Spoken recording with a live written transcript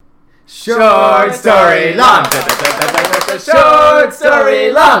Short story long. Short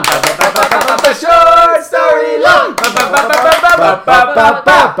story long. Short story long.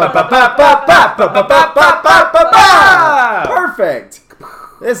 Perfect.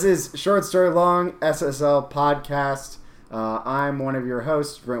 This is Short Story Long SSL podcast. I'm one of your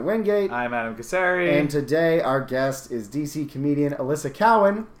hosts, Brent Wingate. I'm Adam Kasari. And today our guest is DC comedian Alyssa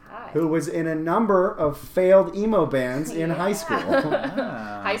Cowan, who was in a number of failed emo bands in high school.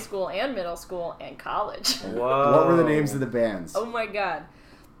 High school and middle school and college. Whoa. What were the names of the bands? Oh my god.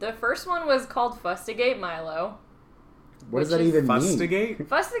 The first one was called Fustigate Milo. What does that even mean? Fustigate?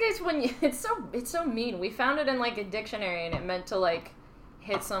 Fustigate's when you, it's so mean. We found it in like a dictionary and it meant to like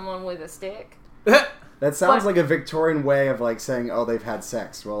hit someone with a stick. That sounds like a Victorian way of like saying, oh, they've had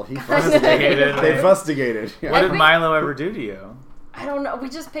sex. Well, he fustigated. They fustigated. Yeah. What did Milo ever do to you? I don't know. We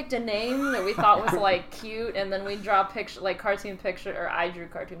just picked a name that we thought was like cute, and then we draw picture like cartoon picture, or I drew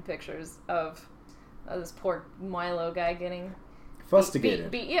cartoon pictures of this poor Milo guy getting fustigated.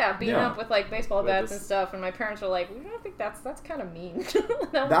 Beaten up with like baseball bats and stuff. And my parents were like, "We don't think that's kind of mean."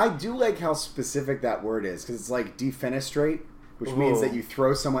 I do like how specific that word is, because it's like defenestrate, which means that you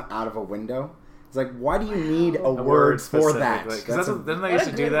throw someone out of a window. It's like, why do you need a word for that? Because didn't they used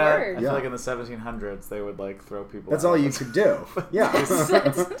to do that? Word. I feel like in the 1700s they would like throw people. That's out. all you could do. Yeah.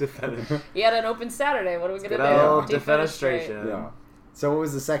 You had an open Saturday. What are we gonna do? Defenestration. Yeah. So what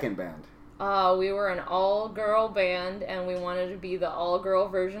was the second band? We were an all-girl band, and we wanted to be the all-girl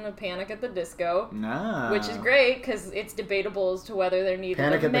version of Panic at the Disco, which is great because it's debatable as to whether they're needed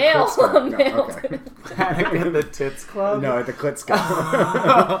Panic a at male. the Panic at the Tits Club? No, at the Clits Club.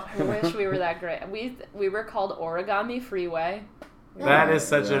 I wish we were that great. We were called Origami Freeway. That is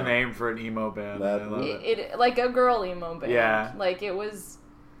such a name for an emo band. I love it. Like a girl emo band. Yeah. Like it was.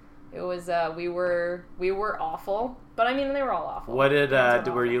 We were awful, but I mean they were all awful. What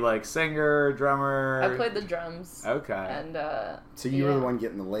were you like singer, drummer? I played the drums. Okay. And so you were the one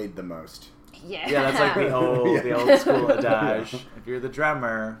getting laid the most. Yeah. Yeah, that's like the old school adage. If you're the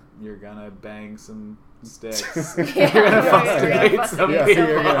drummer, you're gonna bang some sticks. You're gonna fustigate some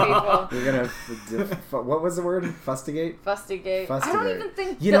people. You're gonna what was the word? Fustigate? Fustigate. I don't even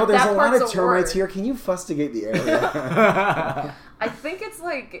think there's a lot of termites here. Can you fustigate the area?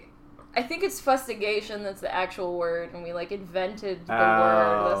 I think it's fustigation that's the actual word, and we like invented the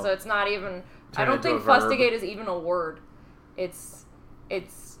word, so it's not even. I don't think fustigate is even a word. It's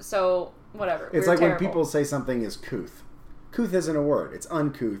so whatever. It's like when people say something is couth. Couth isn't a word. It's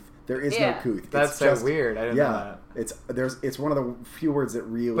uncouth. There is no couth. That's so weird. I didn't know that. It's one of the few words that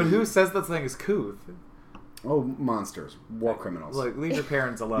really. But who says that thing is couth? Oh, monsters, war criminals. Like, leave your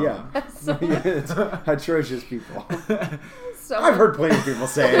parents alone. Yeah, it's atrocious people. I've heard plenty of people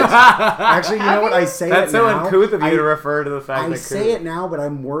say it. Actually, you know what? I say that's it now. That's so uncouth of you to refer to the fact that I say it now, but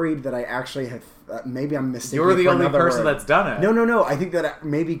I'm worried that I actually have. Maybe I'm mistaken. You're the only person that's done it. No. I think that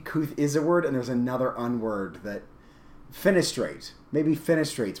maybe couth is a word, and there's another unword that fenestrate. Maybe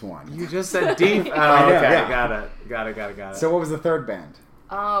fenestrate's one. You just said deep. Oh, okay. Got it. So what was the third band?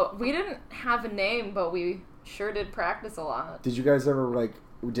 We didn't have a name, but we sure did practice a lot. Did you guys ever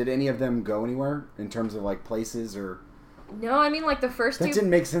did any of them go anywhere in terms of like places or? No, I mean like the first two. That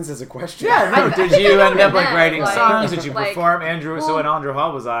didn't make sense as a question. Yeah, no. Did you end up writing songs? Did you perform? So when Andrew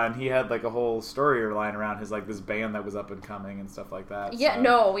Hall was on, he had like a whole storyline around his like this band that was up and coming and stuff like that. Yeah, so.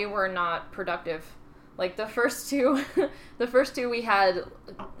 No, we were not productive. Like the first two we had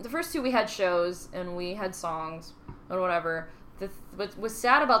shows and we had songs and whatever. What was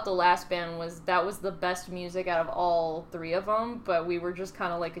sad about the last band was that was the best music out of all three of them, but we were just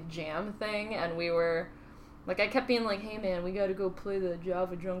kind of like a jam thing, and we were like, I kept being like, hey man, we gotta go play the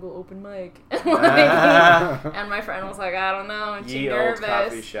Java Jungle open mic. And my friend was like, I don't know, I'm too nervous. Old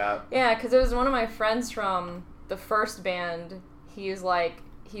coffee shop. Yeah, because it was one of my friends from the first band. He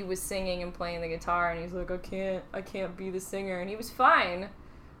was singing and playing the guitar, and he's like, I can't be the singer, and he was fine.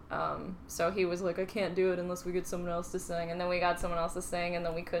 So he was like, I can't do it unless we get someone else to sing, and then we got someone else to sing, and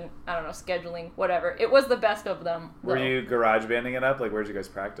then we couldn't, I don't know, scheduling, whatever. It was the best of them. Were you garage banding it up? Like, where'd you guys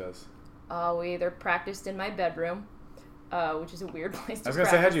practice? We either practiced in my bedroom, which is a weird place to practice. I was going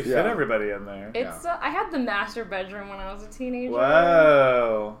to say, how'd you fit everybody in there? I had the master bedroom when I was a teenager.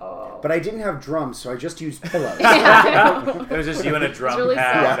 Whoa. Oh. But I didn't have drums, so I just used pillows. It was just you and a drum really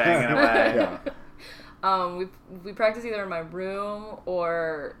pad banging away. Yeah. We practiced either in my room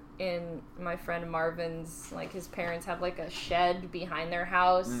or in my friend Marvin's, like his parents have like a shed behind their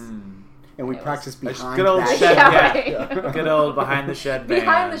house. And and we practiced behind good old that shed. Yeah, right. Good old behind the shed band.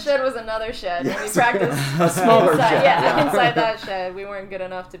 Behind the shed was another shed, and we practiced a smaller inside, shed. inside that shed. We weren't good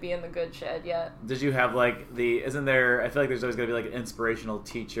enough to be in the good shed yet. Did you have like isn't there, I feel like there's always going to be like an inspirational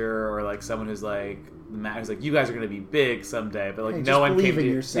teacher or like someone who's like you guys are going to be big someday, but like hey, no one came to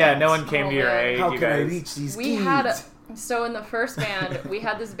yourselves. no one came to your aid. How you can guys, I reach these kids? So in the first band, we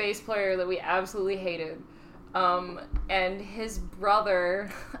had this bass player that we absolutely hated. And his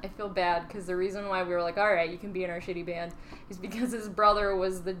brother, I feel bad because the reason why we were like, all right, you can be in our shitty band is because his brother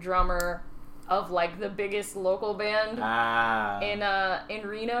was the drummer of like the biggest local band in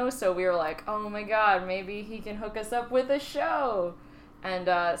Reno. So we were like, oh my God, maybe he can hook us up with a show. And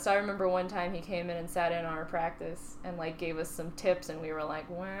so I remember one time he came in and sat in on our practice and like gave us some tips, and we were like,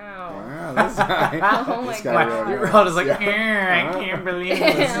 wow, this guy, oh my this God. guy We were all just like, I can't believe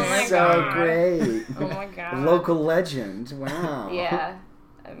this. Oh my is so God. great. Oh my God. Local legend. Wow. Yeah.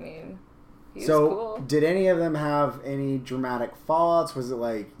 I mean, he was So, cool. did any of them have any dramatic fallouts? Was it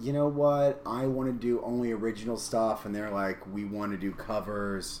like, you know what, I want to do only original stuff, and they're like, we want to do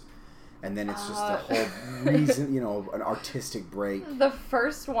covers, and then it's just a whole reason, an artistic break? The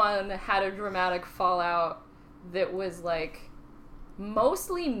first one had a dramatic fallout that was like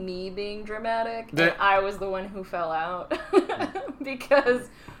mostly me being dramatic, and I was the one who fell out because,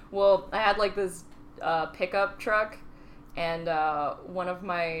 well, I had like this pickup truck, and one of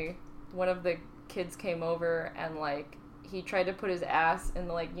the kids came over and like he tried to put his ass in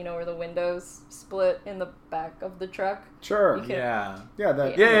the, like, where the windows split in the back of the truck. Sure. Yeah. Yeah.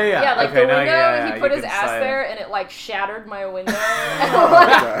 That, Yeah, like okay, the window, he put his ass there and it like shattered my window.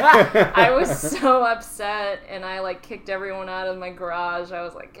 I was so upset, and I like kicked everyone out of my garage. I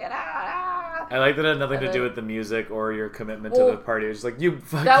was like, get out. I like that it had nothing to do with the music or your commitment to the party. It was just like, you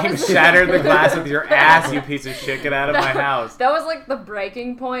fucking shattered the glass with your ass, you piece of shit. Get out of my house. That was like the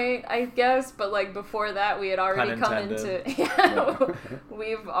breaking point, I guess. But like before that, we had already come into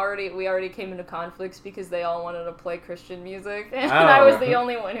we already came into conflicts because they all wanted to play Christian music, and I was the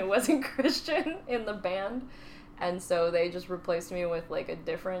only one who wasn't Christian in the band, and so they just replaced me with like a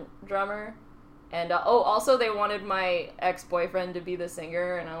different drummer. And also they wanted my ex-boyfriend to be the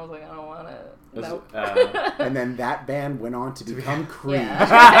singer, and I was like, I don't want to. Nope. And then that band went on to become Creed. Yeah.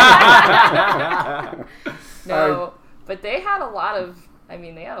 No, but they had a lot of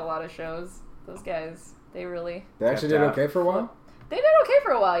shows. Those guys, they actually did okay for a while. They did okay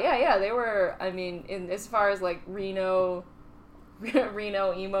for a while. Yeah. They were, in as far as like Reno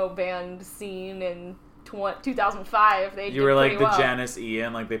emo band scene in 2005, they you were like the well. Janice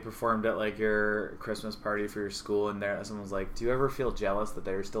Ian, like they performed at like your Christmas party for your school, and there someone was like, do you ever feel jealous that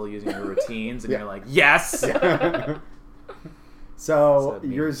they're still using your routines? And you're like, yes. So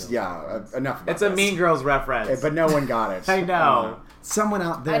yours, enough about it's a this. Mean Girls reference, but no one got it. I know. Someone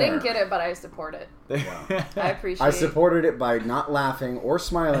out there. I didn't get it, but I support it. Yeah. I appreciate. I supported it by not laughing or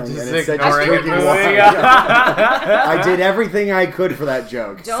smiling, just and instead just ignoring drinking it. water. I did everything I could for that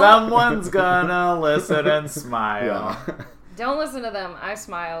joke. Someone's gonna listen and smile. Yeah. Don't listen to them. I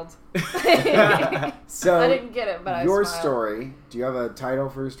smiled. So I didn't get it, but I smiled. Your story. Do you have a title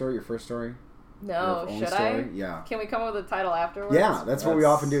for your story? Your first story? No, should I? Yeah. Can we come up with a title afterwards? Yeah, that's what we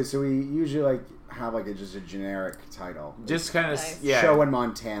often do. So we usually like have like just a generic title. Just kind of Show in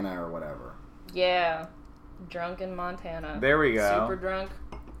Montana or whatever. Yeah, drunk in Montana. There we go. Super drunk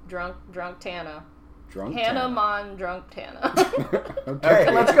Tana. Drunk Hannah Tana. Mon Drunk Tana. Okay,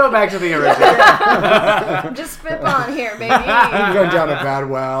 let's go back to the original. Just spit on here, baby. I'm going down a bad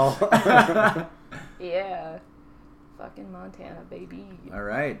well. Yeah. Fucking Montana, baby. All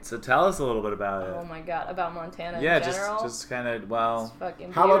right, so tell us a little bit about it. Oh my God, about Montana in Yeah, general? just kind of, It's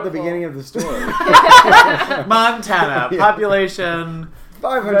fucking How about the beautiful. beginning of the story? Montana, population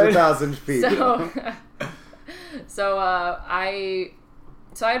 500,000 people. So I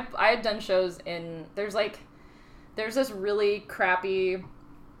had done shows in, there's this really crappy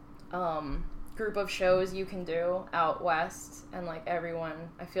group of shows you can do out west, and like everyone,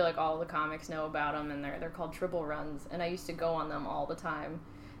 I feel like all the comics know about them, and they're called triple runs, and I used to go on them all the time.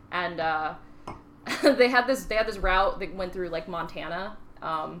 And they had this route that went through like Montana,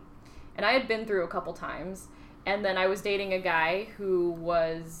 and I had been through a couple times, and then I was dating a guy who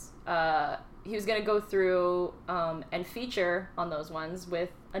was he was gonna go through and feature on those ones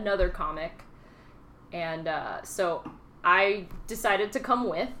with another comic, and so I decided to come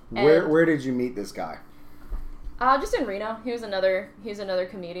with. Where did you meet this guy? Just in Reno. He's another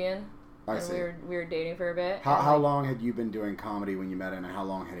comedian. I see. We were dating for a bit. How long had you been doing comedy when you met him, and how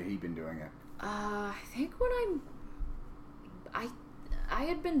long had he been doing it? I think when I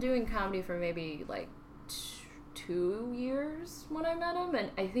had been doing comedy for maybe like 2 years when I met him,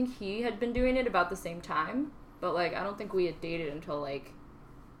 and I think he had been doing it about the same time, but like I don't think we had dated until like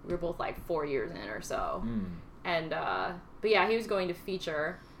we were both like 4 years in or so. And but yeah, he was going to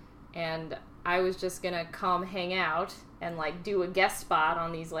feature, and I was just gonna come hang out and like do a guest spot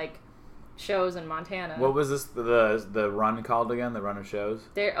on these like shows in Montana. What was this the run called again? The run of shows?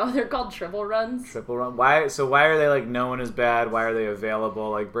 They're called triple runs. Triple run. Why? So why are they like known as bad? Why are they available?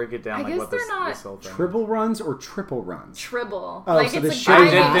 Like break it down. I like guess what they're this not whole thing. Triple runs or triple runs? Triple. Oh, like so it's the a shitty guy I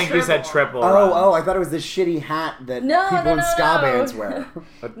named didn't think you said triple. Oh, I thought it was the shitty hat that people in ska bands wear.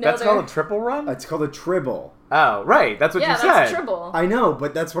 That's called a triple run? It's called a tribble. Oh, right. That's what you said. Yeah, that's triple. I know,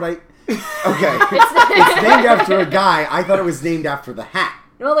 but that's what I... Okay. It's named after a guy. I thought it was named after the hat.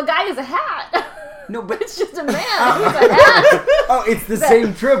 Well, the guy is a hat. No, but... It's just a man. He's a hat. Oh, it's the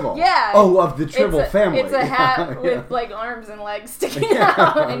same tribble. Yeah. Oh, of the Tribble family. It's a hat with like arms and legs sticking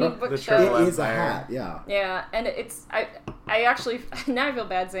out, and he booked shows. It is a hat, yeah. Yeah, and it's I actually now I feel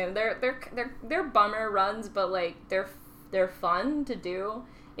bad saying it. They're bummer runs, but like they're fun to do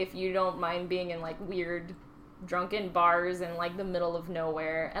if you don't mind being in like weird drunken bars in like the middle of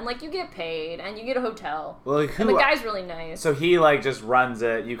nowhere, and like you get paid and you get a hotel. Well, like, and the guy's really nice. So he like just runs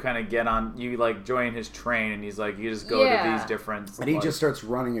it. You kind of get on. You like join his train, and he's like, you just go to these different. And he just starts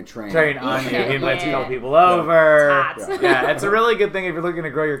running a train on you. He invites a couple people over. It's hot. Yeah, it's a really good thing if you're looking to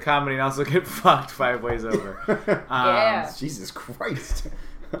grow your comedy and also get fucked 5 ways over. Jesus Christ.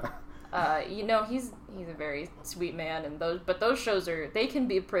 You know, he's a very sweet man, and those shows they can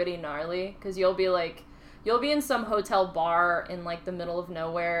be pretty gnarly because you'll be in some hotel bar in like the middle of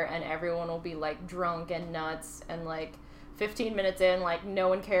nowhere, and everyone will be like drunk and nuts, and like 15 minutes in, like no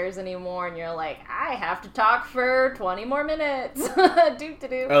one cares anymore, and you're like, I have to talk for 20 more minutes.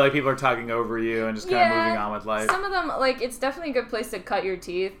 Or like people are talking over you and just kind of moving on with life. Some of them, like, it's definitely a good place to cut your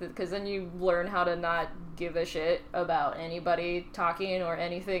teeth, because then you learn how to not give a shit about anybody talking or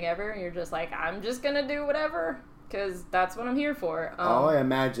anything ever, and you're just like, I'm just gonna do whatever, because that's what I'm here for. All I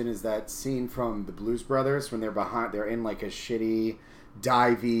imagine is that scene from the Blues Brothers when they're in like a shitty,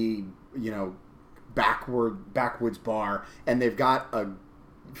 divey, backwoods bar, and they've got a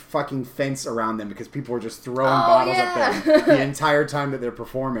fucking fence around them because people are just throwing bottles at them the entire time that they're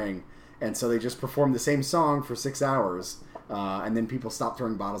performing, and so they just perform the same song for 6 hours, and then people stop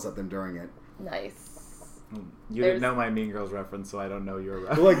throwing bottles at them during it. Nice. You didn't know my Mean Girls reference, so I don't know your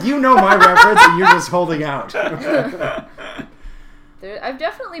reference. Like, you know my reference, and you're just holding out. I've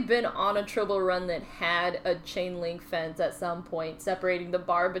definitely been on a triple run that had a chain link fence at some point separating the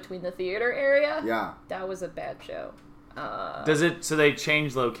bar between the theater area. Yeah. That was a bad show. So they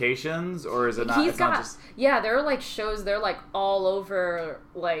change locations, or is it not? Yeah, there are like shows, they're like all over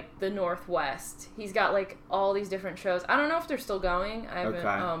like the Northwest. He's got like all these different shows. I don't know if they're still going. I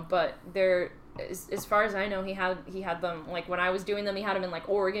haven't, but they're, as far as I know, he had them, like when I was doing them, he had them in like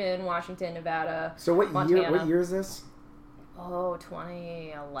Oregon, Washington, Nevada. So Montana. What year is this? Oh,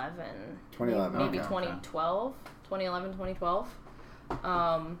 2011. 2011. Maybe 2012. 2011, 2012.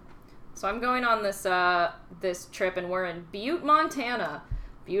 So I'm going on this trip, and we're in Butte, Montana.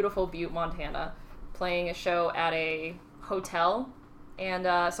 Beautiful Butte, Montana. Playing a show at a hotel. And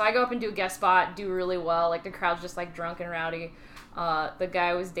so I go up and do a guest spot, do really well. Like, the crowd's just like drunk and rowdy. The guy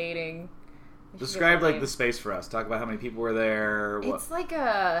I was dating. Describe like the space for us. Talk about how many people were there. It's like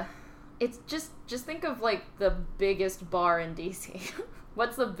it's just think of like the biggest bar in DC. I'm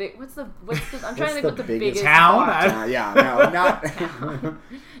trying to think what the biggest town. Yeah, no, not.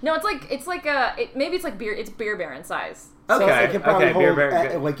 No, it's like maybe it's like beer. It's beer baron size. Okay, so it could probably hold,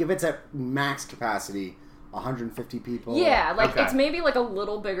 beer like if it's at max capacity, 150 people. Yeah, like it's maybe like a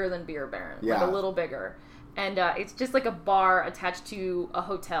little bigger than beer baron. Yeah, like a little bigger, and it's just like a bar attached to a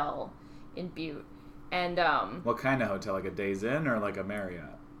hotel in Butte. And what kind of hotel? Like a Days Inn or like a Marriott?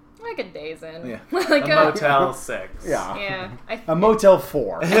 Like a Days Inn. Yeah. Like a Motel 6. Yeah. Yeah. A Motel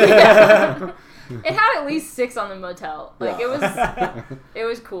 4. Yeah. It had at least 6 on the motel. Like it was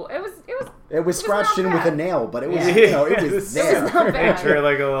cool. It was scratched in with a nail, but it was it was there. It was not bad. They drew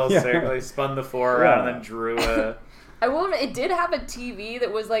like a little circle. They spun the 4 around and then drew a. It did have a TV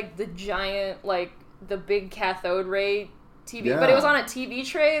that was like the giant, like the big cathode ray TV, but it was on a TV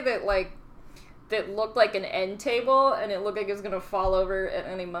tray that looked like an end table, and it looked like it was going to fall over at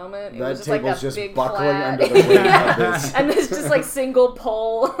any moment. It was just like that big buckling flat. under the weight of this. And there's just like single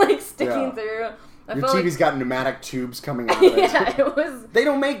pole like sticking through. Your TV's got pneumatic tubes coming out of it. Yeah, it was. They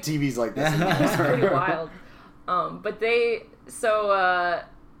don't make TVs like this. It was pretty wild. But so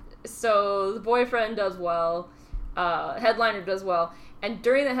the boyfriend does well, headliner does well, and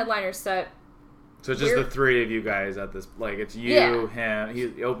during the headliner set. So it's just the 3 of you guys at this, like, it's you, him,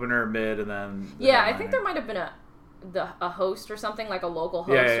 he's opener, mid, and then I think there might have been a host or something, like a local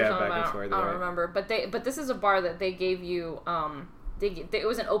host or something. I don't remember. But this is a bar that they gave you. It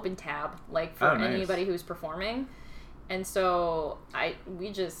was an open tab, like for anybody who's performing, and so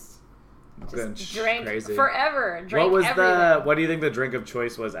we just drank crazy. Forever. What do you think the drink of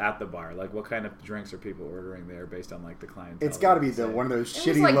choice was at the bar? Like, what kind of drinks are people ordering there based on like the clientele? It's got to be one of those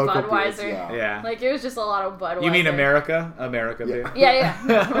shitty like local Budweiser. beers. Yeah. Like it was just a lot of Budweiser. You mean America beer? Yeah.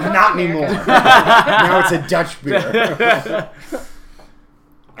 Not anymore. Now it's a Dutch beer.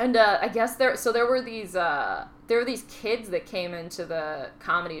 And I guess there were these kids that came into the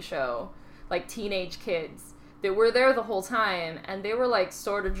comedy show, like teenage kids. They were there the whole time, and they were like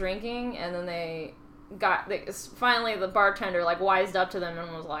sort of drinking, and then finally the bartender like wised up to them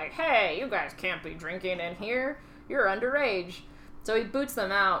and was like, "Hey, you guys can't be drinking in here. You're underage." So he boots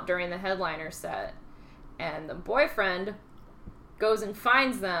them out during the headliner set, and the boyfriend goes and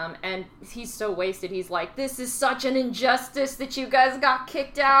finds them, and he's so wasted. He's like, "This is such an injustice that you guys got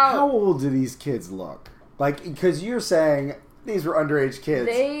kicked out." How old do these kids look? Like, because you're saying these were underage kids.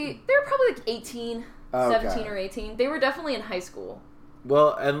 They're probably like 18. 17 or 18. They were definitely in high school.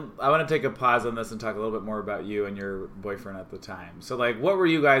 Well, and I want to take a pause on this and talk a little bit more about you and your boyfriend at the time. So, like, what were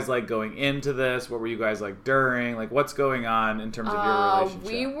you guys like going into this? What were you guys like during? Like, what's going on in terms of your relationship?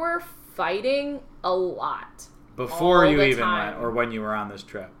 We were fighting a lot. Before you even went, or when you were on this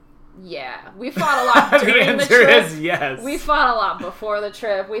trip? Yeah, we fought a lot during the trip. The answer is yes. We fought a lot before the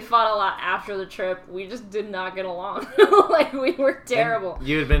trip. We fought a lot after the trip. We just did not get along. Like, we were terrible. And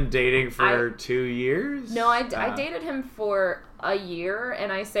you had been dating for 2 years? No, I dated him for a year,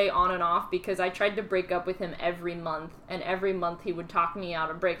 and I say on and off because I tried to break up with him every month, and every month he would talk me out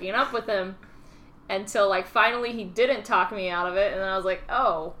of breaking up with him until, like, finally he didn't talk me out of it, and then I was like,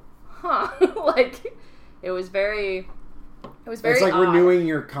 oh, huh. Like, it was very... It's like odd. Renewing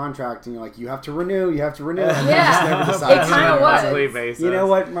your contract, and you're like, you have to renew. Yeah, it kind of was. You know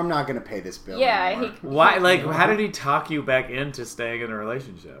what? I'm not going to pay this bill. Yeah. Why? Like, how did he talk you back into staying in a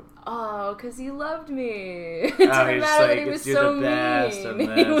relationship? Oh, because he loved me. It didn't matter that he was so mean.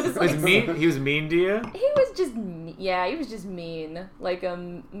 He was mean to you? He was just he was just mean. Like a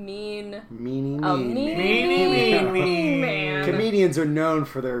mean man. Comedians are known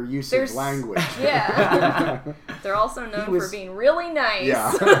for their use of language. Yeah. They're also known for being really nice.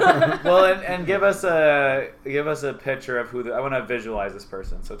 Yeah. Well, and give us a picture of who I want to visualize this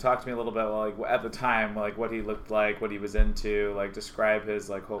person. So talk to me a little bit, like at the time, like what he looked like, what he was into, like describe his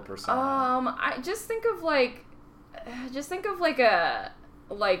like whole persona. I just think of like a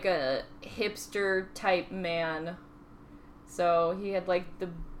hipster type man. So he had like this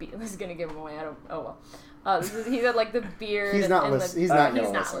is gonna give him away. He had like the beard. He's not listening. He's not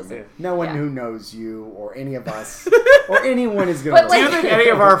listening. No one who knows you or any of us or anyone is going to listen. Do you think any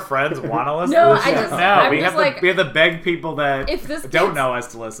of our friends want to listen? No, we have to beg people that don't know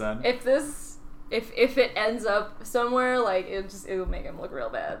us to listen. If it ends up somewhere, like it'll make him look real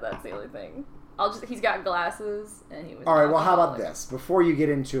bad. That's the only thing. He's got glasses and he was. All right. Well, how about this? Before you get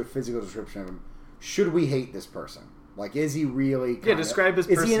into a physical description of him, should we hate this person? Like, is he really... describe his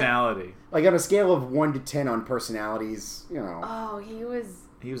personality. Like, on a scale of 1 to 10 on personalities, you know... Oh, he was...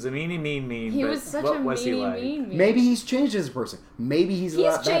 He was a mean. He was such a mean. Maybe he's changed as a person. Maybe he's a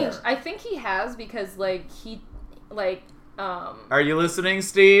lot changed. better. I think he has because, Are you listening,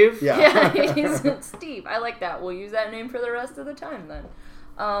 Steve? Yeah. He's Steve. I like that. We'll use that name for the rest of the time, then.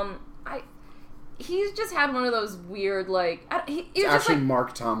 He's just had one of those weird, like... It's actually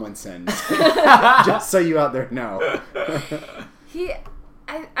Mark Tomlinson. Just so you out there know.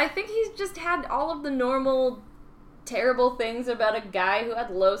 I think he's just had all of the normal terrible things about a guy who had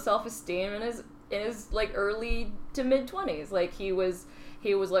low self-esteem in his like early to mid-20s. Like he was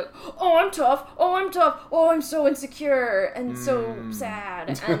like, oh, I'm tough, oh, I'm so insecure and so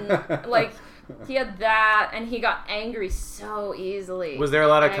sad, and like he had that, and he got angry so easily. Was there a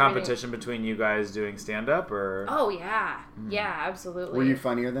lot of competition between you guys doing stand-up, or? Oh yeah, yeah, absolutely. Were you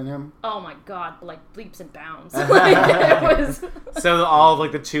funnier than him? Oh my god, like leaps and bounds. Like, it was. So all of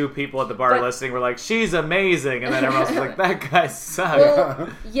like the two people at the bar listening were like, "She's amazing," and then everyone else was like, "That guy sucks." Well,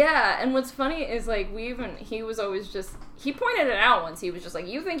 yeah, and what's funny is like he was always just, he pointed it out once. He was just like,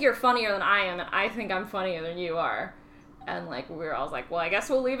 "You think you're funnier than I am, and I think I'm funnier than you are." And, like, I was like, well, I guess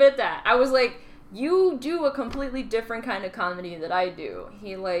we'll leave it at that. I was like, you do a completely different kind of comedy that I do.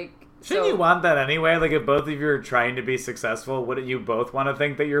 Shouldn't you want that anyway? Like, if both of you are trying to be successful, wouldn't you both want to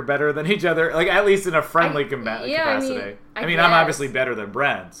think that you're better than each other? Like, at least in a friendly capacity. I mean, I'm obviously better than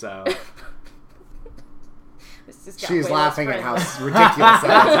Brent, so... She's laughing at how ridiculous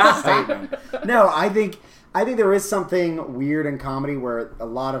that is a statement. No, I think there is something weird in comedy where a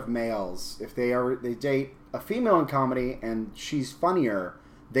lot of males, if they date a female in comedy and she's funnier,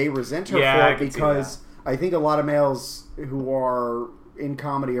 they resent her Yeah, for I it can see because I think a lot of males who are in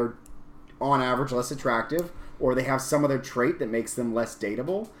comedy are, on average, less attractive, or they have some other trait that makes them less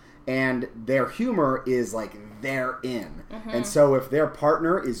dateable, and their humor is like they're in. And so if their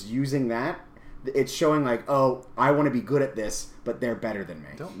partner is using that, it's showing like, oh, I want to be good at this, but they're better than me.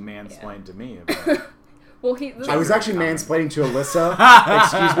 Don't mansplain to me about it. Well, I was actually mansplaining to Alyssa.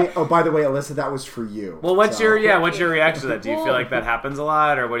 Excuse me. Oh, by the way, Alyssa, that was for you. Well, what's your reaction to that? Do you feel like that happens a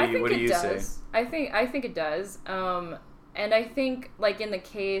lot, or what do you say? I think it does. And I think, like, in the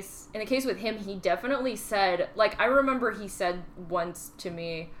case with him, he definitely said, like, I remember he said once to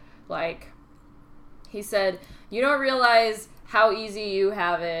me, like, he said, "You don't realize how easy you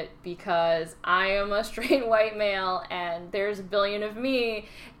have it because I am a straight white male and there's a billion of me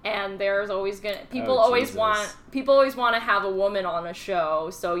and there's always people always want to have a woman on a show,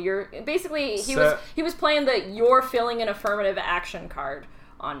 so you're basically he was playing the you're filling an affirmative action card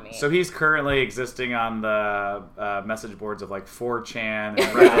on me." So he's currently existing on the message boards of like 4chan and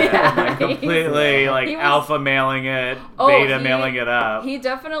Reddit, and like completely like alpha mailing it, beta mailing it up. He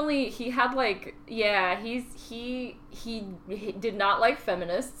definitely he did not like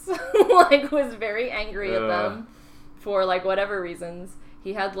feminists. Like, was very angry at them for like whatever reasons.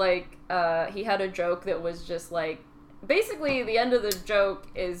 He had like he had a joke that was just like, basically the end of the joke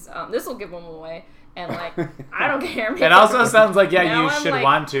is this will give him away. And, like, I don't care. It also sounds like, you should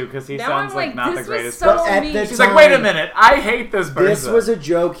want to, because he sounds like not the greatest person. He's like, wait a minute, I hate this person. This was a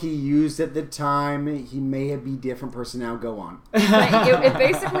joke he used at the time. He may be a different person now. Go on. It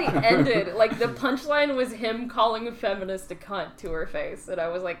basically ended, like, the punchline was him calling a feminist a cunt to her face. And I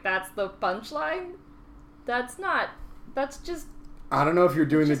was like, that's the punchline? That's just... I don't know if you're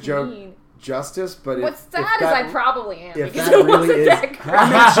doing the joke mean. Justice, but what's sad is I probably am. If that really is,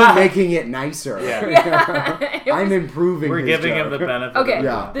 I'm actually making it nicer. I'm improving. We're giving him the benefit. Okay,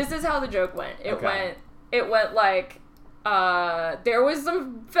 this is how the joke went. It went like there was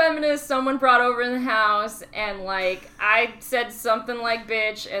some feminist someone brought over in the house, and like I said something like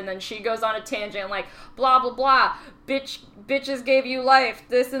bitch, and then she goes on a tangent like blah blah blah, bitches gave you life,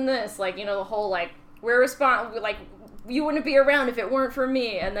 this and this, like, you know, the whole like you wouldn't be around if it weren't for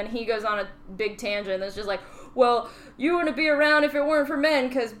me. And then he goes on a big tangent that's just like, well, you wouldn't be around if it weren't for men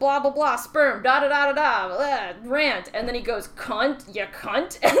because blah, blah, blah, sperm, da-da-da-da-da, rant. And then he goes, cunt, you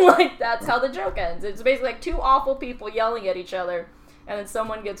cunt. And, like, that's how the joke ends. It's basically like two awful people yelling at each other, and then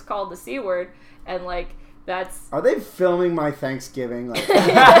someone gets called the C word, and, like, that's... Are they filming my Thanksgiving? Like...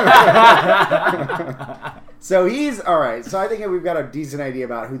 So he's... Alright, so I think we've got a decent idea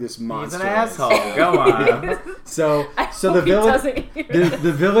about who this monster is. He's an asshole. Go on. So the villain...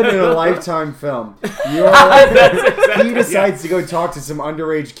 The villain in a Lifetime film. He decides to go talk to some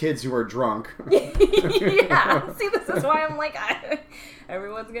underage kids who are drunk. Yeah. See, this is why I'm like...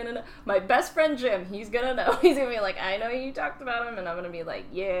 Everyone's gonna know. My best friend Jim, he's gonna know. He's gonna be like, I know you talked about him, and I'm gonna be like,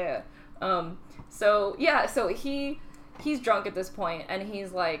 yeah. So he's drunk at this point, and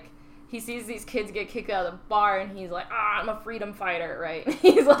he's like, he sees these kids get kicked out of the bar, and he's like, I'm a freedom fighter, right?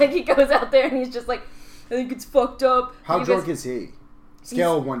 He's like, he goes out there, and he's just like, I think it's fucked up. How drunk is he?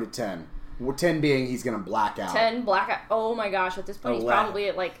 Scale of 1 to 10. 10 being he's gonna black out. 10 blackout. Oh my gosh! At this point, he's probably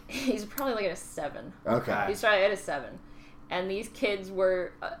at a 7. Okay. He's probably at a 7. And these kids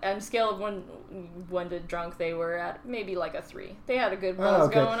were, on a scale of 1 to drunk, they were at maybe like a 3. They had a good buzz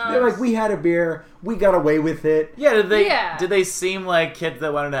going on. They're like, we had a beer, we got away with it. Yeah, did they seem like kids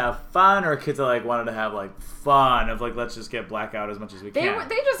that wanted to have fun, or kids that like wanted to have like fun of like, let's just get blackout as much as we can?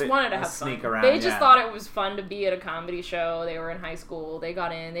 They just wanted to have sneak fun. Around. They just thought it was fun to be at a comedy show. They were in high school. They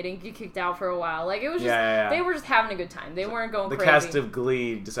got in. They didn't get kicked out for a while. Like, it was just, they were just having a good time. They weren't going crazy. The cast of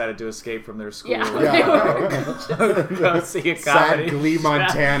Glee decided to escape from their school. Go see a comedy. Sad Glee,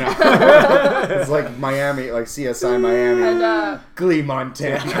 Montana. It's like Miami, like CSI Miami. And, Glee,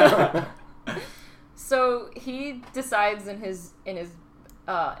 Montana. So he decides in his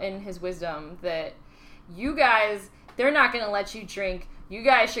wisdom that you guys, they're not going to let you drink. You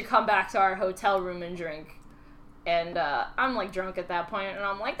guys should come back to our hotel room and drink. And I'm like drunk at that point, and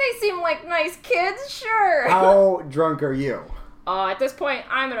I'm like, they seem like nice kids, sure. How drunk are you? At this point,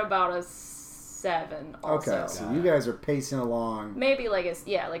 I'm at about a 7. Also. Okay, so you guys are pacing along. Maybe like a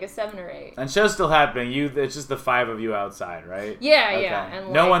 7 or 8. And show's still happening. It's just the 5 of you outside, right? Yeah, okay. yeah.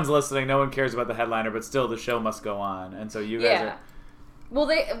 And no one's listening. No one cares about the headliner, but still the show must go on. And so you guys are... Well,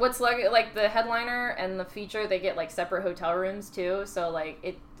 what's like the headliner and the feature, they get like separate hotel rooms too. So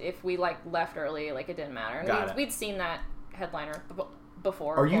like if we like left early, like it didn't matter. And we'd seen that headliner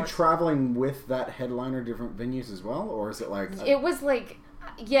before. Are you traveling with that headliner different venues as well, or is it like? It was like,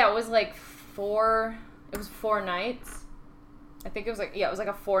 it was like 4. it was 4 nights. I think it was like, it was like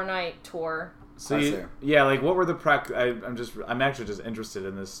a 4-night tour. So like what were the I'm actually just interested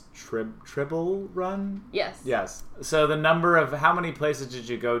in this triple run? Yes. So the number of, how many places did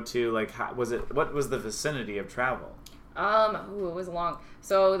you go to? Like, what was the vicinity of travel? It was long.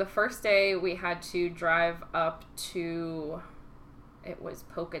 So the first day we had to drive up to, it was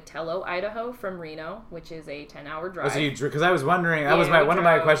Pocatello, Idaho from Reno, which is a 10-hour drive. Because I was wondering, one of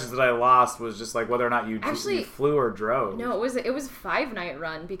my questions that I lost was just like whether or not you flew or drove. No, it was a 5-night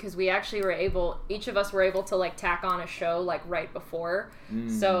run because we actually each of us were able to like tack on a show like right before.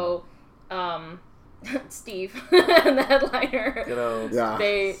 So, Steve and the headliner,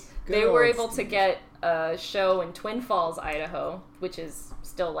 they were able to get a show in Twin Falls, Idaho, which is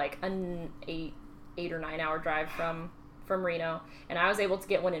still like an 8 or 9 hour drive from Reno, and I was able to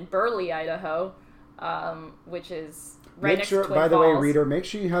get one in Burley, Idaho, which is right next to Twin Falls. By the way, reader, make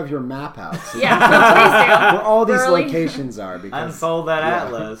sure you have your map out. So yeah, please do. Where all these locations are. Because unfold that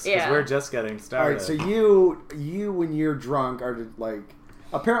atlas, because we're just getting started. All right, so you when you're drunk are like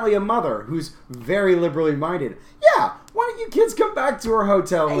apparently a mother who's very liberally minded. Yeah, why don't you kids come back to our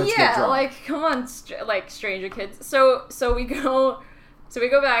hotel and let's get drunk? Like come on, stranger kids. So we go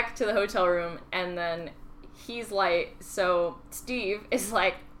back to the hotel room, and then he's like, so Steve is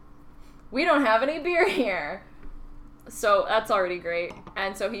like, we don't have any beer here. So that's already great.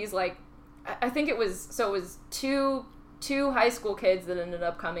 And so he's like, I think it was two high school kids that ended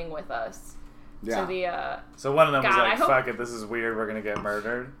up coming with us. Yeah. So one of them was like, fuck it, this is weird, we're gonna get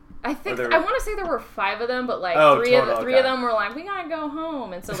murdered. I think I want to say there were 5 of them, but like three of them were like, we gotta go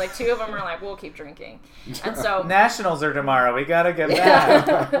home, and so like 2 of them were like, we'll keep drinking, and so nationals are tomorrow, we gotta get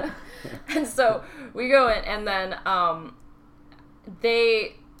back. And so we go in, and then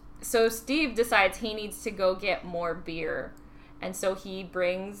so Steve decides he needs to go get more beer, and so he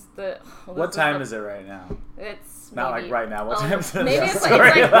brings the. What time is it right now? It's not maybe, like right now. What time is it? Maybe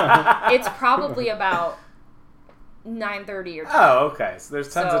it's probably about 9:30 or 10. Oh, okay. So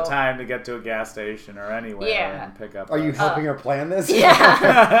there's tons of time to get to a gas station or anywhere and pick up. Are you helping her plan this?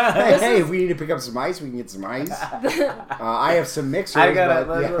 Yeah. Hey, we need to pick up some ice. We can get some ice. I have some mixers.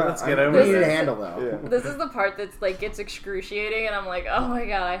 Let's get over. We need a handle though. Yeah. This is the part that's like gets excruciating, and I'm like, oh my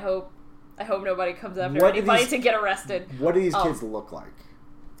god, I hope nobody comes after anybody to get arrested. What do these kids look like?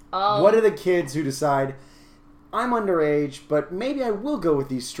 What are the kids who decide, I'm underage, but maybe I will go with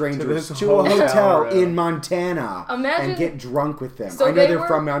these strangers to a hotel in Montana and get drunk with them. So I know they're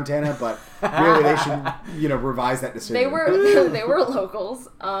from Montana, but really they should, revise that decision. They were locals,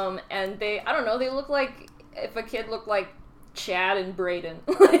 and they look like, if a kid looked like Chad and Braden.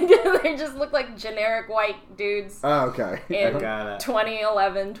 They just look like generic white dudes. Oh, okay. In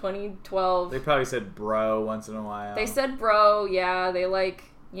 2011, 2012. They probably said bro once in a while. They said bro, yeah. They like,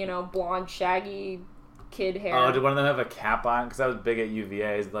 blonde, shaggy kid hair. Oh, did one of them have a cap on? Because I was big at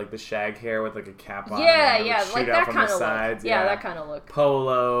UVA. Like the shag hair with like a cap on. Yeah, like that kind of look. Yeah, that kind of look.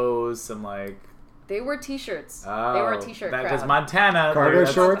 Polos and like. They wore t-shirts. Oh, they were a t-shirt crowd. Because Montana. Cargo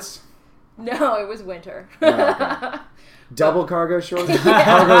shorts? No, it was winter. Oh, okay. Double cargo shorts?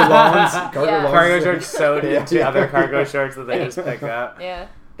 Cargo longs? Cargo shorts sewed into other cargo shorts that they just pick up. Yeah.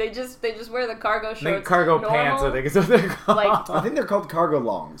 They just wear the cargo shorts. Cargo pants, I think is what they're called. I think they're called cargo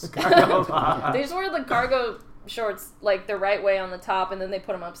longs. They just wear the cargo shorts like the right way on the top, and then they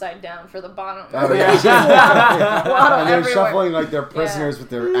put them upside down for the bottom. Oh, yeah. And they're everywhere. Shuffling like they're prisoners with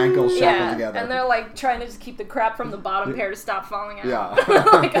their ankles shuffled together. And they're like trying to just keep the crap from the bottom pair to stop falling out. Yeah.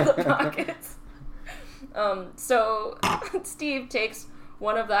 Like in the pockets. So Steve takes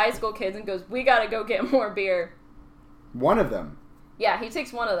one of the high school kids and goes, we gotta go get more beer. One of them? Yeah, he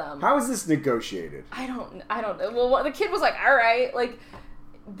takes one of them. How is this negotiated? I don't know. Well, the kid was like, all right. Like,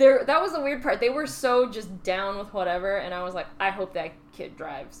 that was the weird part. They were so just down with whatever, and I was like, I hope that kid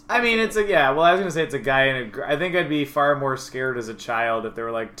drives. I mean, I was going to say it's a guy in a... I think I'd be far more scared as a child if there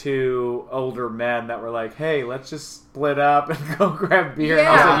were, like, 2 older men that were like, hey, let's just split up and go grab beer, and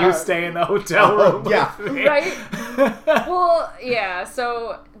also you stay in the hotel room with me. Right? Well, yeah,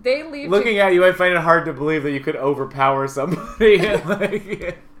 so they leave... Looking at you, I find it hard to believe that you could overpower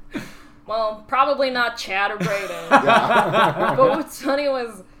somebody. Well, probably not Chad or Braden. But what's funny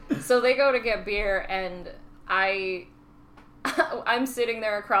was, so they go to get beer, and I'm sitting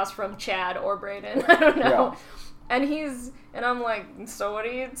there across from Chad or Braden. I don't know. Yeah. And I'm like, so what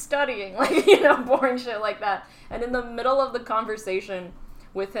are you studying? Like, boring shit like that. And in the middle of the conversation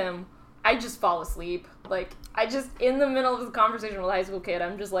with him, I just fall asleep. Like, in the middle of the conversation with a high school kid,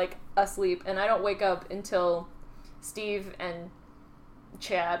 I'm just like asleep, and I don't wake up until Steve and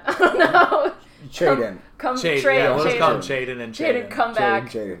Chad. I don't know. Chaden. We'll just call him Chaden and Chaden. Chaden come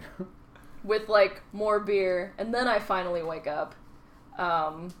back. Chaden. with like more beer, and then I finally wake up.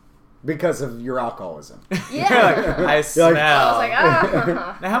 Because of your alcoholism. Yeah. I smell. I was like,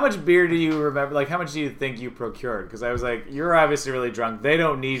 ah. Now, how much beer do you remember? Like, how much do you think you procured? Because I was like, you're obviously really drunk. They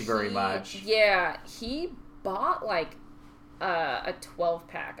don't need very much. Yeah, he bought like a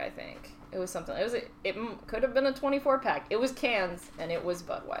 12-pack, I think. It was something. It could have been a 24-pack. It was cans, and it was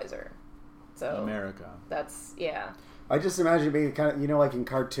Budweiser. So America. That's, yeah. I just imagine it being kind of, like in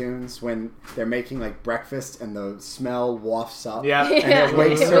cartoons when they're making like breakfast and the smell wafts up. Yeah. And it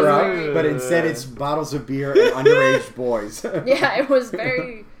wakes her up, but instead it's bottles of beer and underage boys. Yeah, it was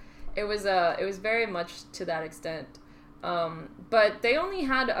very much to that extent. But they only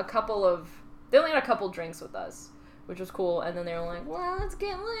had a couple drinks with us, which was cool. And then they were like, well, it's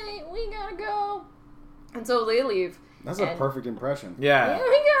getting late. We gotta go. And so they leave. That's a perfect impression. Yeah.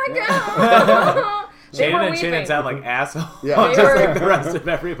 We gotta go. Shannon and Shannon sound like assholes. Yeah. Just like the rest of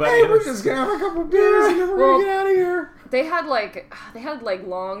everybody. Hey, we're just gonna have a couple beers and then we're gonna get out of here. They had like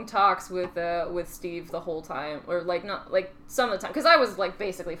long talks with Steve the whole time, or like not like some of the time, because I was like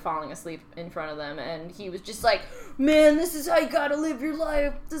basically falling asleep in front of them, and he was just like, "Man, this is how you gotta live your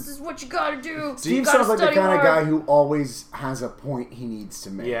life. This is what you gotta do." Steve sounds like the kind of guy who always has a point he needs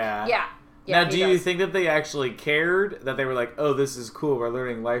to make. Yeah. Yeah. Now, do you think that they actually cared? That they were like, oh, this is cool. We're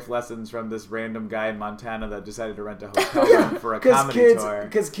learning life lessons from this random guy in Montana that decided to rent a hotel room for a comedy tour.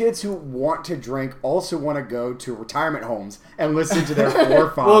 Because kids who want to drink also want to go to retirement homes and listen to their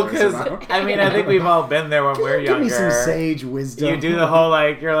forefathers. Well, because, I mean, I think we've all been there when we're younger. Give me some sage wisdom. You do the whole,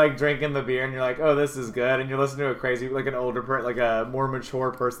 like, you're, like, drinking the beer and you're like, oh, this is good. And you're listening to a crazy, like, an older person, like, a more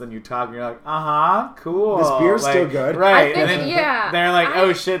mature person than you talk. And you're like, uh-huh, cool. This beer's like, still good. Right. I think, and then they're like,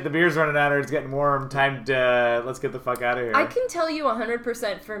 oh, shit, the beer's running out or it's getting warm. Time to let's get the fuck out of here. I can tell you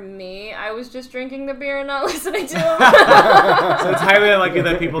 100% for me, I was just drinking the beer and not listening to him. So it's highly unlikely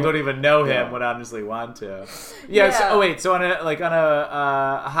that people don't even know him would honestly want to. Yeah. So on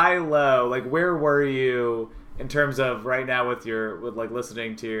a high low, like where were you in terms of right now with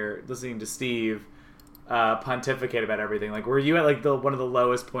listening to Steve pontificate about everything? Like, were you at like one of the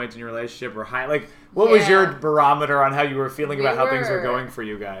lowest points in your relationship, or high? Like, what was your barometer on how you were feeling about how things were going for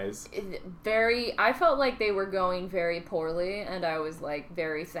you guys? I felt like they were going very poorly, and I was like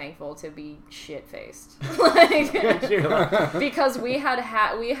very thankful to be shit faced, like, because we had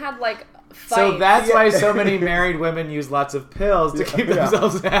like fights. So that's why so many married women use lots of pills to keep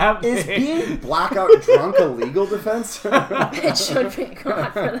themselves happy. Is being blackout drunk a legal defense? It should be.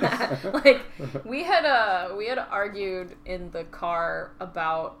 God for that. Like we had argued in the car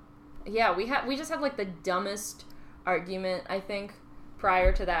about we just had like the dumbest argument, I think,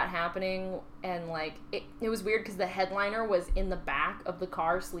 prior to that happening, and like it was weird because the headliner was in the back of the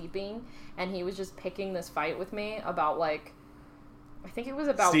car sleeping, and he was just picking this fight with me about like. I think it was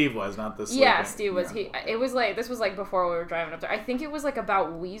about... Steve was, not the sleeping. Yeah, Steve was. Yeah. It was like... This was like before we were driving up there. I think it was like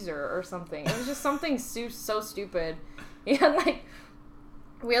about Weezer or something. It was just something so stupid. We had like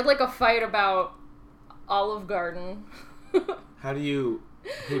a fight about Olive Garden. How do you...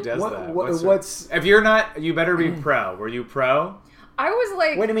 Who does that? What's... If you're not... You better be pro. Were you pro? I was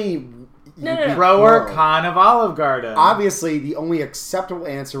like... What do you mean... No. Pro or con of Olive Garden? Obviously, the only acceptable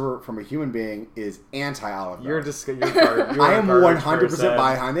answer from a human being is anti-Olive Garden. You're I am 100%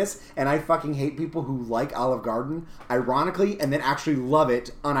 behind this, and I fucking hate people who like Olive Garden, ironically, and then actually love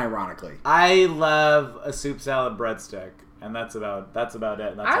it unironically. I love a soup salad breadstick, and that's about it.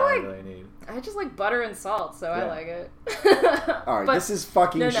 That's all I really need. I just like butter and salt, so I like it. Alright, this is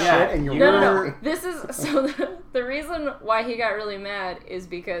fucking shit, and you're... No. This is... So the reason why he got really mad is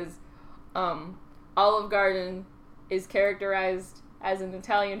because... Olive Garden is characterized as an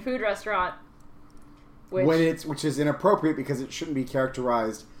Italian food restaurant, which is inappropriate because it shouldn't be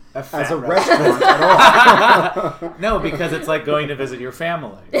characterized as a restaurant at all. No, because it's like going to visit your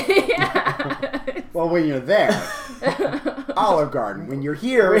family. Yeah. Well, when you're there, Olive Garden. When you're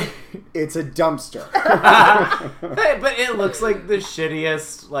here, it's a dumpster. But it looks like the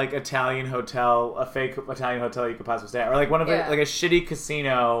shittiest like Italian hotel, a fake Italian hotel you could possibly stay at, or like one of like a shitty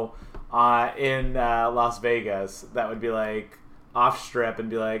casino. In Las Vegas, that would be like off strip and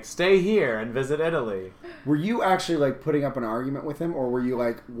be like, stay here and visit Italy. Were you actually like putting up an argument with him, or were you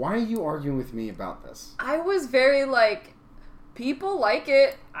like, why are you arguing with me about this? I was very like, people like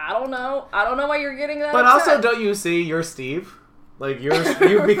it. I don't know why you're getting that. But upset. Also, don't you see, you're Steve. Like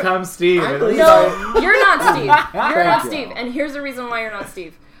you've become Steve. No, you're not Steve. You're not Steve. And here's the reason why you're not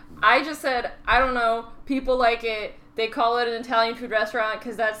Steve. I just said, I don't know. People like it. They call it an Italian food restaurant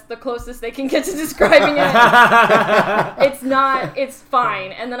because that's the closest they can get to describing it. It's not. It's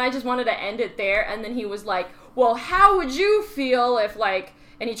fine. And then I just wanted to end it there. And then he was like, well, how would you feel if, like,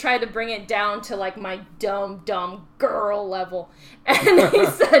 and he tried to bring it down to like my dumb girl level.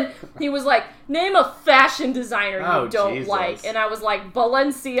 And he was like, name a fashion designer you don't Jesus. like. And I was like,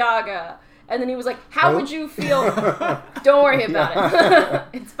 Balenciaga. And then he was like, how would you feel? Don't worry about it.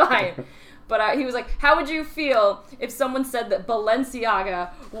 It's fine. But he was like, how would you feel if someone said that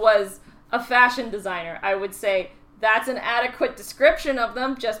Balenciaga was a fashion designer? I would say, that's an adequate description of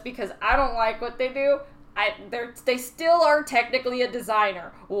them just because I don't like what they do. They still are technically a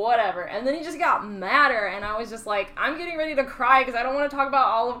designer. Whatever. And then he just got madder, and I was just like, I'm getting ready to cry because I don't want to talk about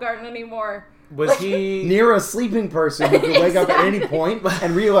Olive Garden anymore. Was he near a sleeping person who could wake up at any point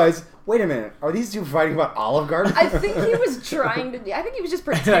and realize, wait a minute, are these two fighting about Olive Garden? I think he was trying to. I think he was just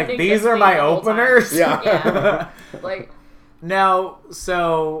pretending. like, these are my openers? Yeah. Like, now,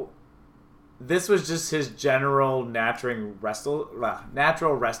 so this was just his general natural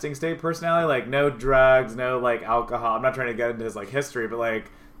resting state personality, like no drugs, no like alcohol. I'm not trying to get into his like history, but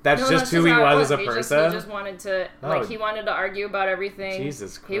like that's just who he was as a person. He just wanted to he wanted to argue about everything.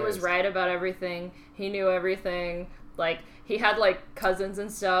 Jesus Christ. He was right about everything. He knew everything. Like he had like cousins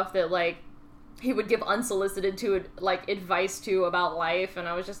and stuff that like he would give unsolicited advice to about life, and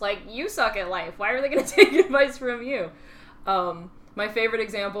I was just like, you suck at life. Why are they going to take advice from you? My favorite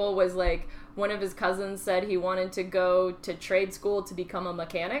example was like one of his cousins said he wanted to go to trade school to become a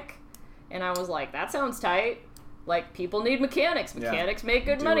mechanic, and I was like, that sounds tight. Like, people need mechanics. Mechanics make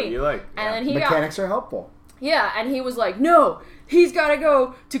good money. What you like. And then mechanics are helpful. Yeah, and he was like, no, he's got to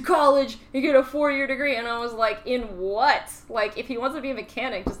go to college and get a 4-year degree. And I was like, in what? Like, if he wants to be a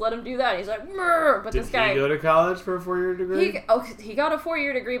mechanic, just let him do that. And he's like, Murr. But Did this guy... he go to college for a 4-year degree? He got a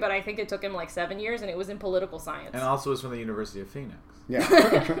 4-year degree, but I think it took him like 7 years, and it was in political science. And also was from the University of Phoenix. Yeah. It's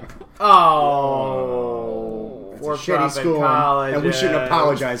a shitty school, colleges. and we shouldn't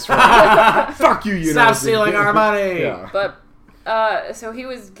apologize for it. Fuck you, university. Stop stealing our money. Yeah. But so he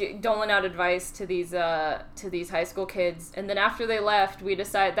was doling out advice to these high school kids, and then after they left,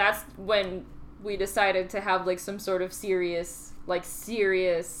 that's when we decided to have like some sort of serious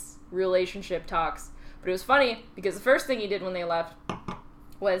relationship talks. But it was funny because the first thing he did when they left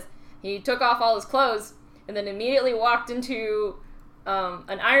was he took off all his clothes and then immediately walked into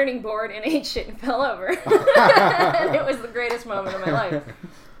an ironing board and ate shit and fell over. And it was the greatest moment of my life.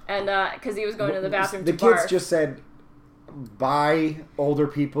 And because he was going to the bathroom the to barf. kids just said bye, older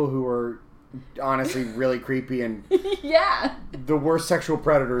people who are honestly really creepy and yeah, the worst sexual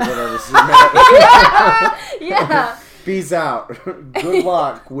predators I've ever seen. Yeah. Peace out. Good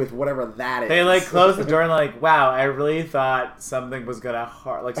luck with whatever that is. They like closed the door and like, wow, I really thought something was gonna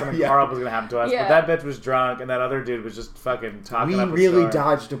something horrible was gonna happen to us. Yeah. But that bitch was drunk and that other dude was just fucking talking up a really storm.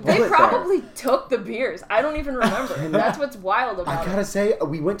 dodged a bullet. They probably took the beers. I don't even remember. That's what's wild about it. I gotta say,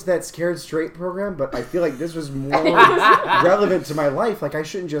 we went to that Scared Straight program, but I feel like this was more relevant to my life. Like, I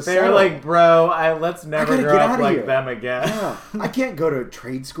shouldn't just They were like, bro, let's never grow up like here. them again. Yeah. I can't go to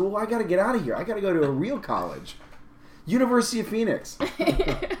trade school. I gotta get out of here. I gotta go to a real college. University of Phoenix.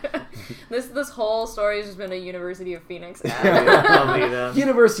 This whole story has just been a University of Phoenix ad.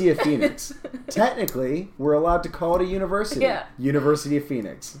 University of Phoenix. Technically, we're allowed to call it a university. Yeah. University of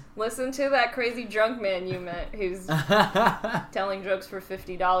Phoenix. Listen to that crazy drunk man you met who's telling jokes for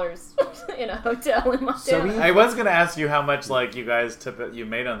 $50 in a hotel in Montana. I was going to ask you how much like you guys you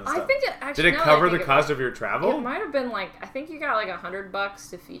made on this stuff. I think it actually... Did it cover the cost of your travel? It might have been like... I think you got like $100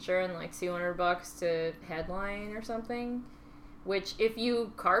 to feature and like $200 to headline or something. Which, if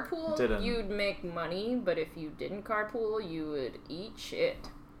you carpool, you'd make money, but if you didn't carpool, you would eat shit.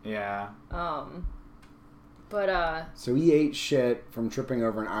 Yeah. So he ate shit from tripping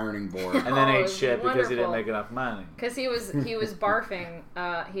over an ironing board. And then ate shit because he didn't make enough money. Because he was barfing.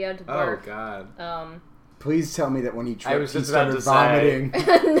 He had to barf. Oh, God. Please tell me that when he tripped, he started vomiting.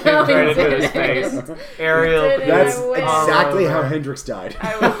 No, right into his face. Ariel. That's exactly how Hendrix died.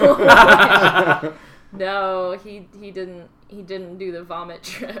 No, he didn't do the vomit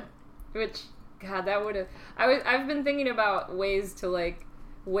trip. Which, God, that would have... I've been thinking about ways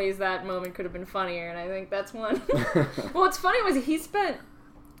that moment could have been funnier, and I think that's one. Well, what's funny was he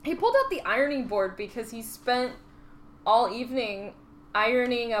pulled out the ironing board because he spent all evening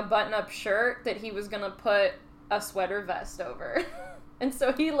ironing a button-up shirt that he was going to put a sweater vest over. And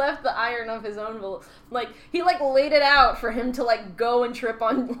so he left the iron of his own... he laid it out for him to, go and trip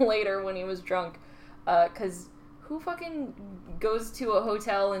on later when he was drunk. Because who fucking goes to a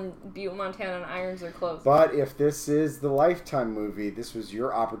hotel in Butte, Montana and irons their clothes? But if this is the Lifetime movie, this was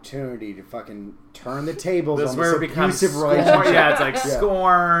your opportunity to fucking turn the tables This on where this it becomes abusive relationship. Yeah, it's like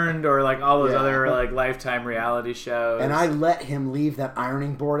Scorned or like all those Yeah. other like Lifetime reality shows. And I let him leave that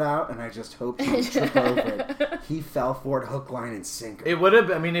ironing board out, and I just hoped he would trip over it. He fell for it hook, line, and sinker. It would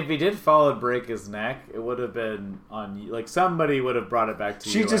have. I mean, if he did fall and break his neck, it would have been on you. Like somebody would have brought it back to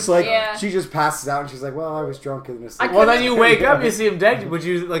you. She just she just passes out, and she's like, "Well, I was drunk in this." Well, then you wake up, you see him dead. Would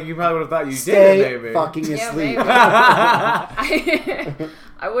you like? You probably would have thought you Stay did it, maybe. fucking asleep.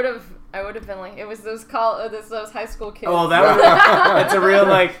 I would have been like, it was those high school kids. Oh, that would. It's a real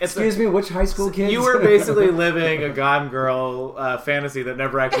like. Excuse me, which high school kids? You were basically living a Gone Girl fantasy that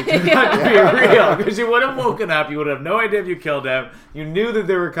never actually turned out to be real, because you would have woken up, you would have no idea if you killed him. You knew that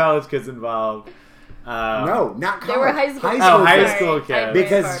there were college kids involved. No, not college. They were high school. High school kids.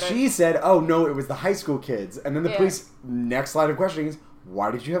 Because she said, "Oh no, it was the high school kids," and then the police next line of questioning is, "Why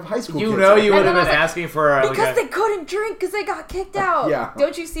did you have high school kids?" You know, you would have been asking for because they couldn't drink because they got kicked out. Yeah.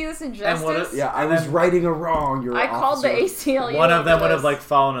 Don't you see this injustice? I was righting a wrong. I called the ACLU. One of them would have like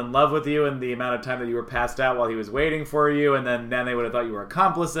fallen in love with you in the amount of time that you were passed out while he was waiting for you, and then they would have thought you were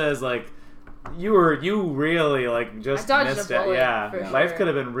accomplices. Like you really like just missed it. Yeah, life could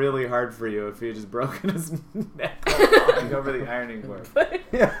have been really hard for you if you had just broken his neck falling over the ironing board.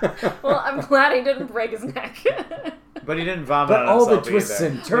 Well, I'm glad he didn't break his neck. But he didn't vomit But on all the himself twists either.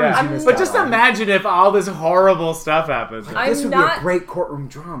 and turns he missed But out just on. imagine if all this horrible stuff happens. This would be a great courtroom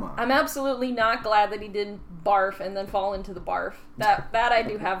drama. I'm absolutely not glad that he didn't barf and then fall into the barf. That I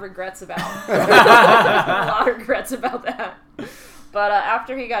do have regrets about. A lot of regrets about that. But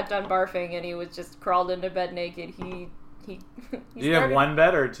after he got done barfing and he was just crawled into bed naked, he Did you have one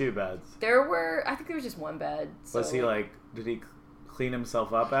bed or two beds? I think there was just one bed. So. Was he like, did he clean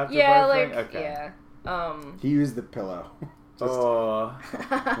himself up after yeah, barfing? like, yeah. He used the pillow. Oh.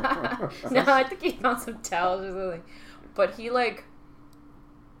 No, I think he found some towels or something. But he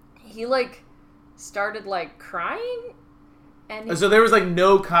started like crying. And so there was like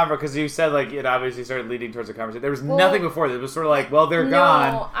no conversation, because you said like it obviously started leading towards a conversation. There was nothing before that. It was sort of like, well, they're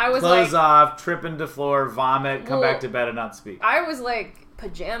gone. I was clothes like, off, trip into floor, vomit, come back to bed and not speak. I was like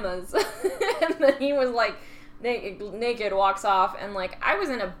pajamas, and then he was like naked, walks off, and like I was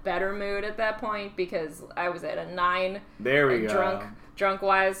in a better mood at that point because I was at a 9. There we go. Drunk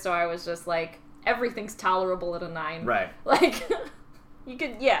wise, so I was just like everything's tolerable at a 9. Right. Like you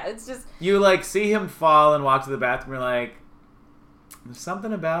could, it's just you like see him fall and walk to the bathroom. You're like, there's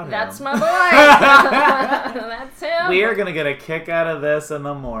something about him. That's my boy. That's him. We are gonna get a kick out of this in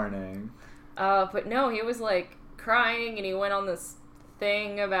the morning. But no, he was like crying, and he went on this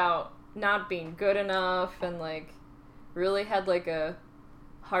thing about not being good enough, and like really had like a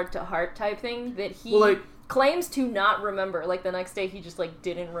heart-to-heart type thing that he claims to not remember. Like the next day, he just like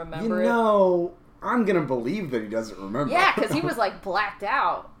didn't remember it. I'm gonna believe that he doesn't remember. Yeah, because he was like blacked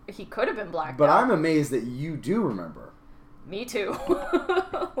out. He could have been blacked out. But I'm amazed that you do remember. Me too.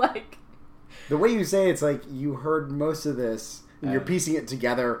 Like the way you say it's like you heard most of this and you're piecing it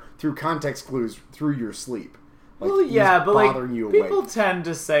together through context clues through your sleep. Like, well, yeah, but like you people awake. tend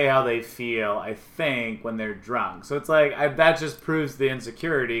to say how they feel, I think, when they're drunk. So it's like that just proves the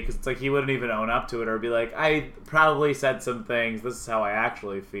insecurity, because it's like he wouldn't even own up to it or be like, I probably said some things. This is how I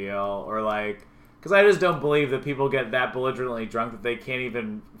actually feel, or like, because I just don't believe that people get that belligerently drunk that they can't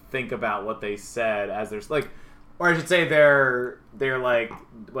even think about what they said as they're like. Or I should say their like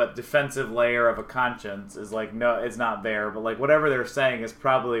defensive layer of a conscience is like, no, it's not there, but like whatever they're saying is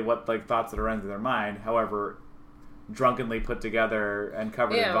probably what like thoughts that are running through their mind, however drunkenly put together and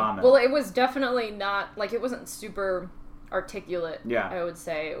covered in vomit. Well, it was definitely not like, it wasn't super articulate. Yeah, I would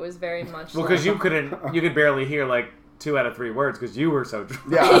say it was very much. Well, because you could barely hear like 2 out of 3 words because you were so drunk.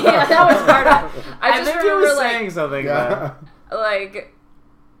 Yeah, yeah, that was part of it. I just remember was saying something. Like.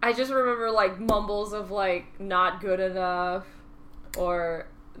 I just remember, like, mumbles of, like, not good enough, or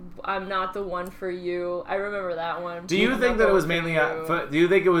I'm not the one for you. I remember that one. Do you think that it was mainly... do you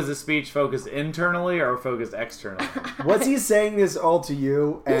think it was a speech focused internally or focused externally? Was he saying this all to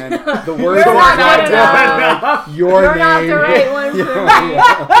you, and the words You're that not good enough. Your You're name. not the right one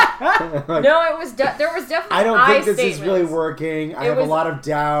for me. No, it was... there was definitely I don't think this statements. is really working. I have a lot of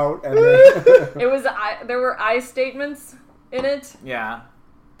doubt. And it was... there were I statements in it. Yeah.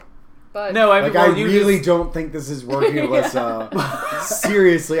 But no, I mean, I really don't think this is working, Alyssa.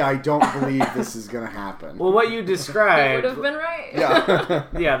 Seriously, I don't believe this is going to happen. Well, what you described... would have been right. Yeah.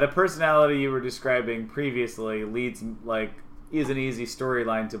 Yeah, the personality you were describing previously is an easy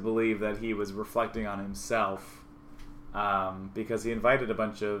storyline to believe that he was reflecting on himself because he invited a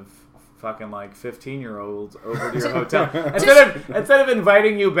bunch of fucking like 15-year-olds over to your hotel. Instead of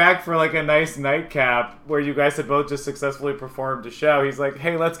inviting you back for like a nice nightcap where you guys had both just successfully performed a show, he's like,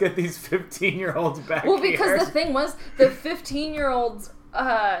 hey, let's get these 15-year-olds back Well, because the thing was, the 15-year-olds,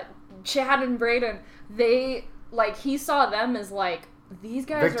 Chad and Braden, they, like, he saw them as like, these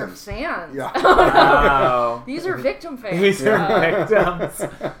guys victims. are fans. Yeah. Wow. These are victim fans. These are victims.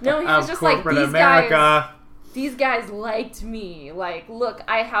 No, he was just like, corporate America. These guys liked me. Like, look,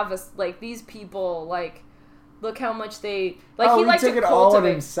 I have like, these people, like, look how much they, like, he liked to took it all on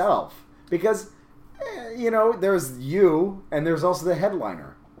himself. Because, there's you, and there's also the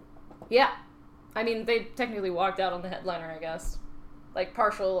headliner. Yeah. I mean, they technically walked out on the headliner, I guess. Like,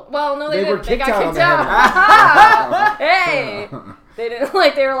 partial, well, no, they didn't. They got kicked out. Hey! They didn't,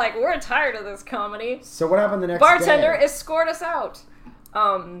 like, they were like, we're tired of this comedy. So what happened the next Bartender day? escorted us out.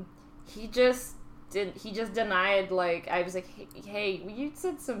 He just denied, like, I was like, hey, you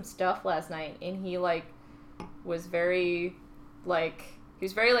said some stuff last night, and he, like, was very, like,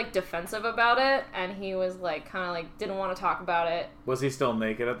 defensive about it, and he was, like, kind of, like, didn't want to talk about it. Was he still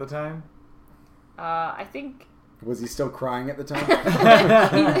naked at the time? I think... Was he still crying at the time?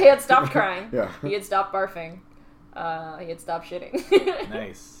 he had stopped crying. Yeah. He had stopped barfing. He had stopped shitting.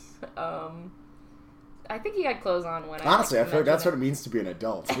 Nice. I think he had clothes on when Honestly, I feel like that's it. what it means to be an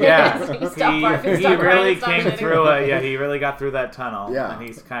adult. Yeah, He stopped barfing, he stopped really crying, stopped came shitting. through. He really got through that tunnel. Yeah. And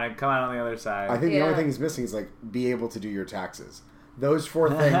he's kind of come out on the other side. I think the only thing he's missing is, like, be able to do your taxes. Those 4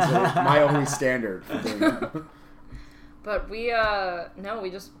 things are my only standard for doing it. But we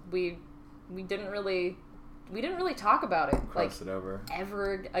didn't really talk about it. Cross it over.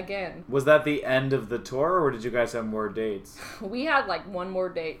 Ever again. Was that the end of the tour, or did you guys have more dates? We had, like, one more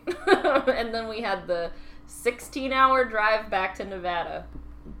date. And then we had the 16-hour drive back to Nevada.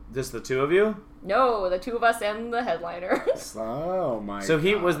 Just the two of you? No, the two of us and the headliner. Oh, my So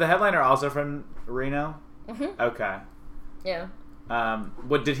God. was the headliner also from Reno? Mm-hmm. Okay. Yeah.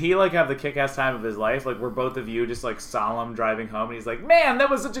 Did he, like, have the kick-ass time of his life? Like, were both of you just, like, solemn driving home, and he's like, man, that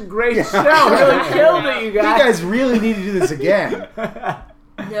was such a great show. Really killed it, you guys. You guys really need to do this again.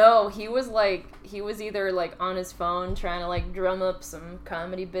 No, he was either, like, on his phone trying to, like, drum up some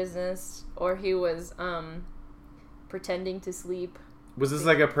comedy business, or he was pretending to sleep. Was this,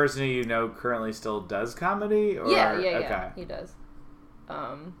 like, a person who you know currently still does comedy? Or? Yeah, Okay. he does.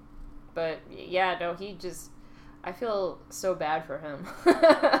 But, yeah, no, he just... I feel so bad for him.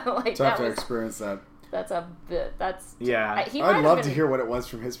 Like, So I have to experience that. That's a bit. That's Yeah. I'd love to hear what it was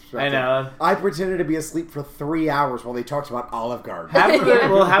from his perspective. I know. I pretended to be asleep for 3 hours while they talked about Olive Garden. Half of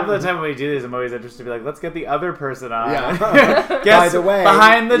the time when we do these, I'm always interested to be like, let's get the other person on. Yeah. Guess By the way,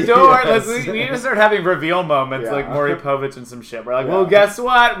 behind the door. yes. We need to start having reveal moments Yeah. like Maury Povich and some shit. We're like, well, guess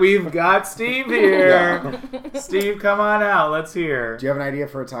what? We've got Steve here. Yeah. Steve, come on out. Let's hear. Do you have an idea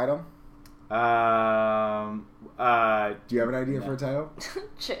for a title? Do you have an idea for a title?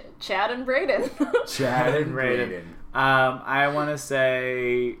 Chad and Braden. Chad and Braden. I want to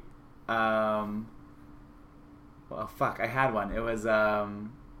say, well, fuck, I had one. It was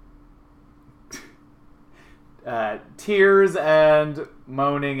tears and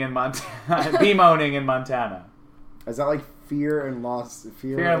moaning in Montana. Bemoaning in Montana. Is that like fear and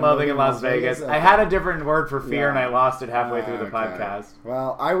loathing in Las Vegas? Okay. I had a different word for fear, and I lost it halfway through the Okay. podcast.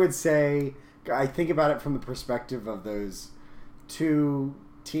 Well, I would say I think about it from the perspective of those 2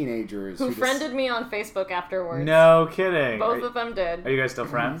 teenagers Who friended me on Facebook afterwards. No kidding. Both of them did. Are you guys still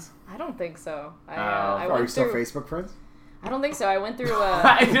friends? I don't think so. I Are went you still through, Facebook friends? I don't think so. I went through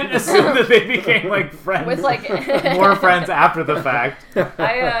I didn't assume that they became like friends. with like more friends after the fact.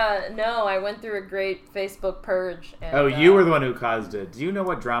 I went through a great Facebook purge. And, You were the one who caused it. Do you know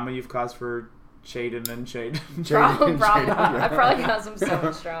what drama you've caused for Shaden and Shaden? Probably. Yeah. I probably caused them so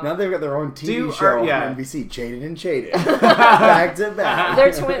much drama. Now they've got their own TV show on NBC, Chaden and Chaden. Back to back.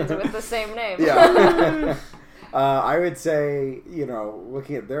 They're twins with the same name. Yeah. I would say,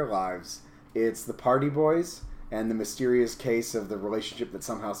 looking at their lives, it's the Party Boys and the mysterious case of the relationship that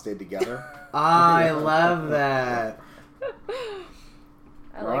somehow stayed together. I love that.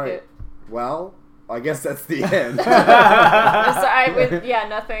 I like it. Well, I guess that's the end.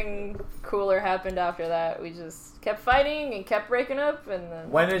 Nothing cooler happened after that. We just kept fighting and kept breaking up, and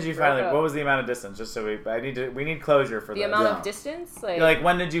then when did you finally? What was the amount of distance? Just so we need closure for the this. amount of distance. Like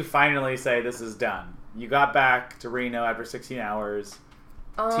when did you finally say this is done? You got back to Reno after 16 hours.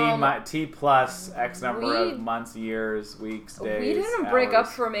 T plus X number of months, years, weeks, days. We didn't break up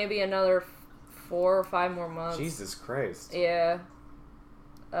for maybe another 4 or 5 more months. Jesus Christ. Yeah.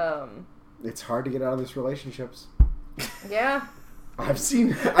 It's hard to get out of these relationships. Yeah. I've seen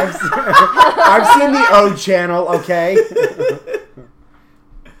the O channel, okay?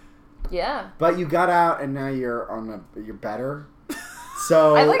 Yeah. But you got out and now you're better.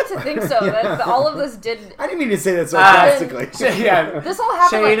 So I like to think so. That all of this did. I didn't mean to say that sarcastically. This all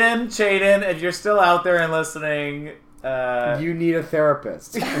happened. Chaden, if you're still out there and listening, you need a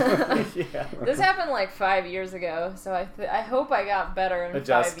therapist. Yeah. This happened like 5 years ago, so I hope I got better in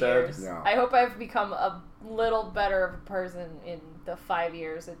Adjusted. 5 years. Yeah. I hope I've become a little better of a person in the 5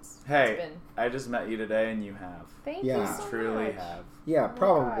 years it's been. I just met you today, and you have. Thank you so Truly much. have. Yeah,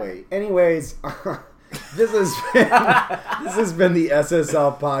 probably. Anyways, this has been the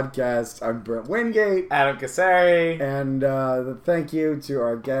SSL podcast. I'm Brent Wingate. Adam Casari. And thank you to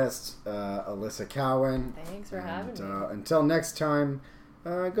our guest, Alyssa Cowan. Thanks for having me. Until next time,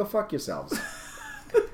 go fuck yourselves.